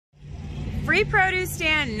free produce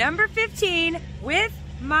stand number 15 with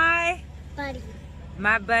my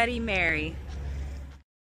buddy Mary.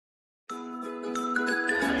 6,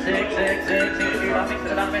 6, 6, 6, 6, you don't mix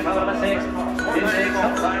it up, make over 6. 2, 6,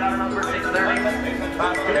 line on number 630.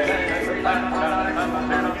 5,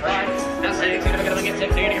 6, you're gonna get 6,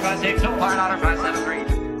 you're gonna get 5, 6, so line on 5, 7, 3.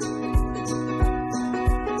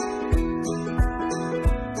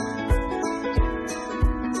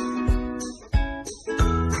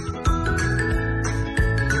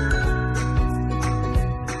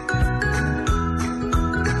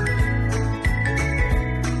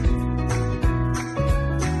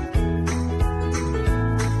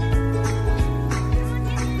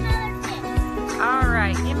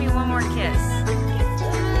 Give me one more kiss.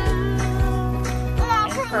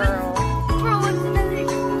 And Pearl.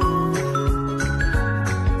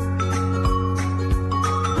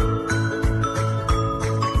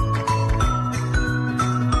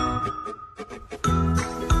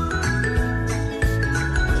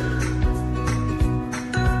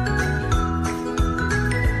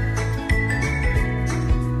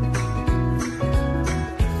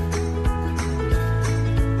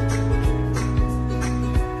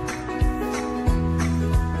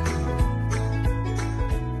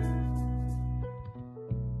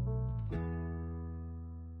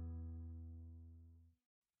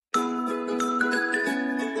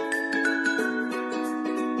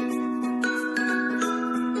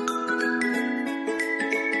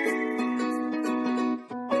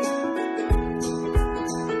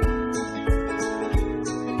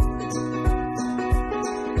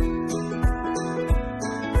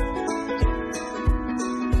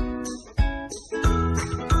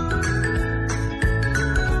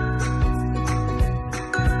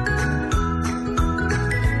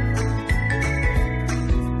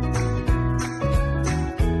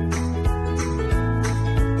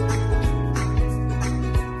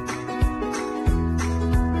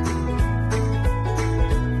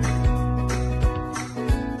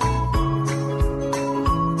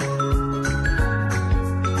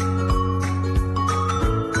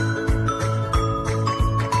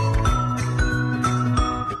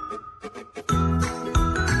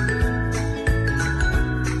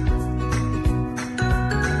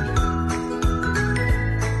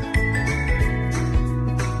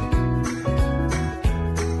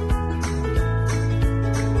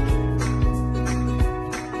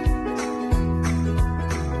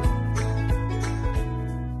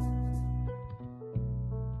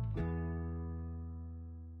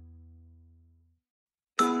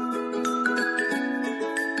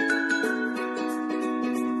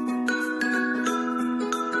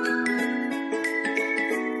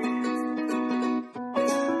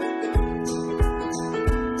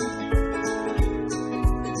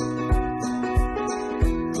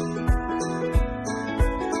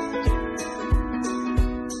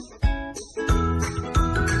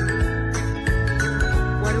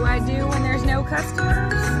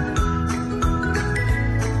 Customers.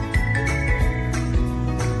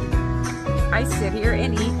 I sit here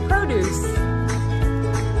and eat produce.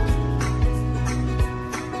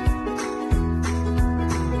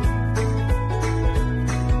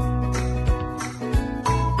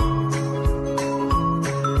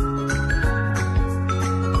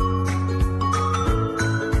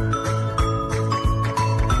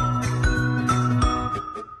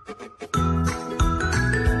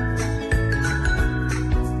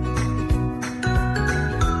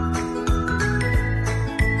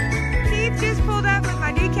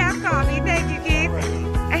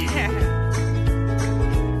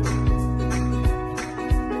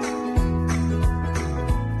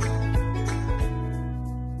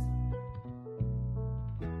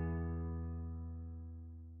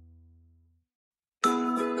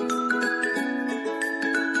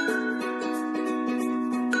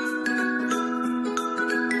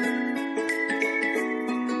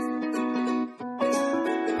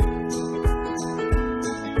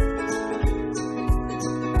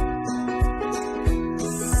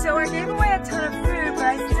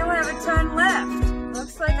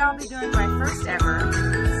 I'll be doing my first ever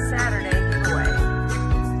Saturday giveaway.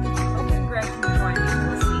 Hoping Greg can join me.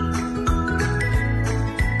 We'll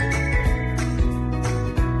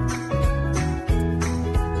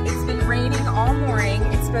see. It's been raining all morning.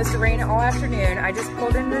 It's supposed to rain all afternoon. I just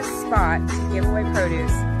pulled in this spot to give away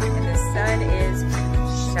produce, and the sun is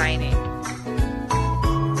shining.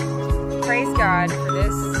 Praise God for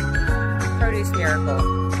this produce miracle.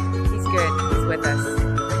 He's good. He's with us.